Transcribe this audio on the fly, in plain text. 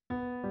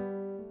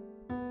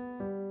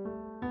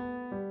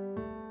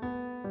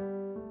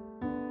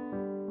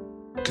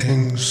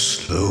Things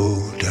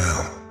slow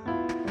down.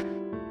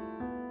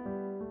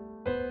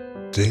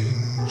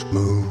 Things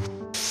move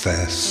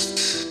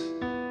fast.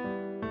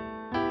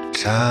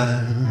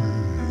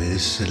 Time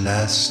is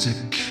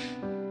elastic.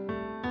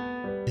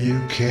 You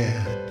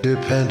can't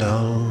depend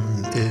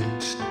on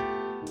it.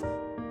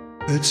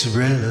 It's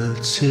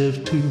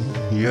relative to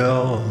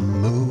your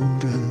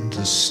mood and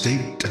the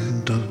state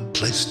and the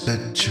place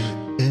that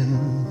you're in.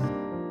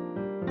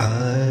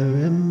 I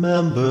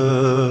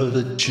remember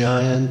the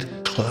giant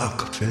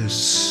clock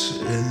face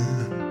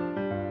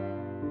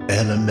in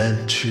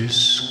elementary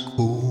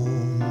school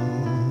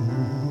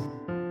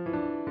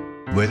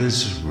with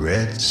his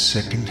red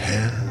second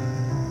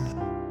hand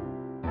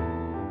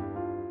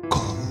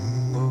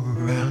going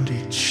around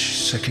each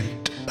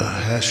second a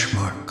hash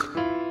mark.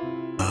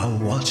 I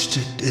watched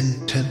it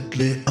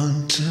intently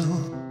until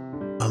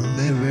a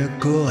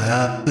miracle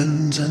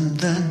happened, and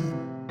then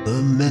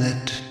the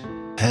minute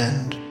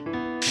hand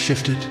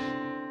shifted.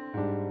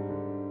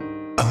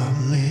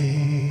 Only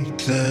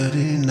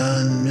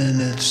 39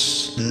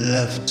 minutes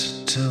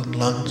left till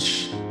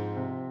lunch.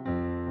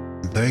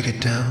 Break it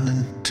down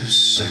into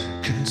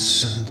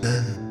seconds, and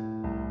then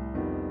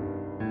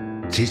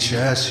teacher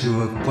asks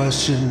you a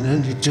question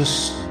and you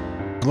just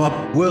come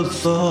up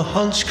with a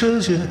hunch,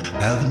 'cause you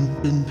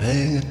haven't been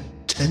paying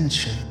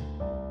attention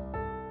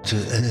to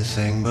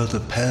anything but the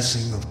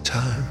passing of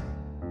time.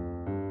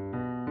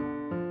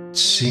 It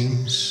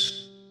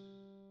seems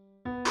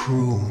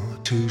cruel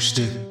to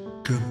stick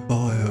a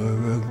boy or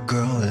a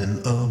girl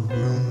in a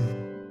room,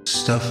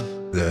 stuff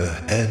their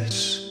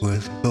heads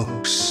with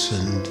books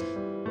and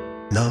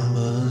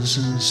numbers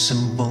and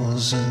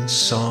symbols and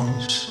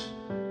songs.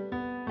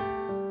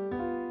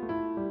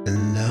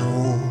 And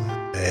now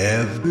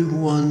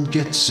everyone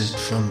gets it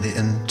from the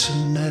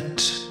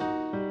internet,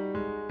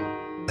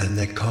 and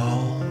they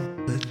call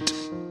it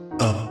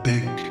a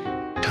big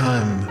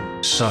time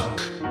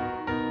suck.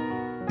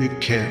 You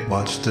can't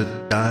watch the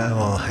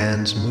dial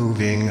hands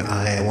moving.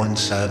 I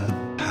once had the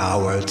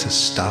power to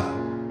stop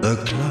the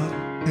clock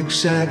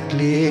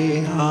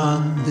exactly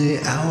on the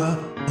hour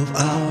of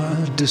our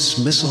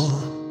dismissal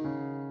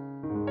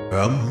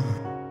from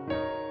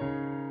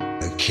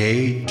the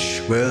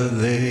cage where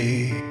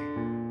they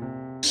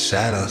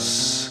sat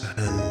us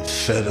and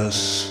fed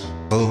us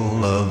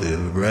full of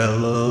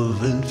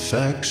irrelevant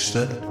facts,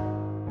 that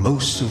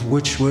most of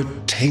which were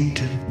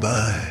tainted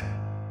by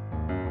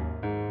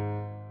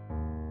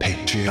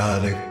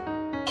patriotic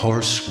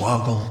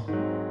hornswoggle.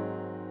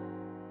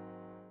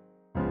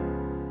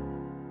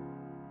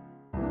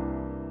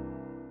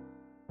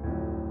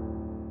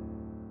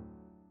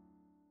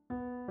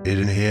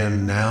 In here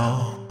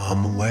now,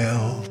 I'm aware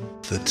of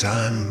the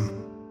time,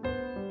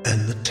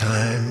 and the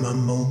time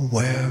I'm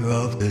aware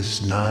of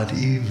is not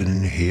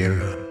even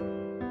here.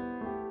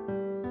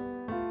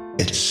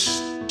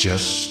 It's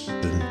just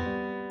the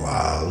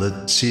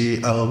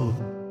quality of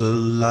the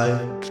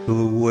light,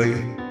 the way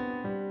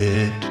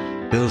it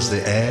fills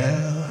the air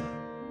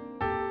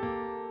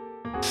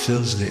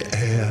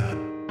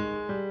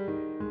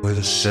with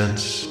a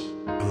sense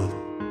of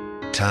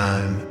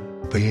time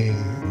being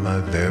my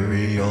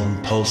very own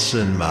pulse,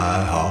 and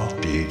my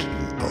heartbeat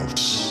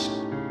pulse.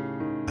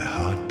 My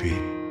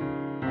heartbeat,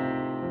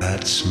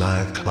 that's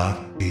my clock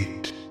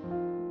beat.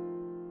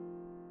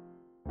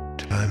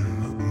 Time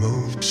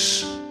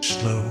moves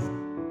slow,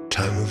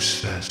 time moves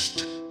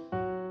fast,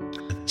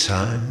 and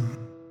time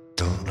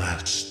don't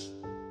last.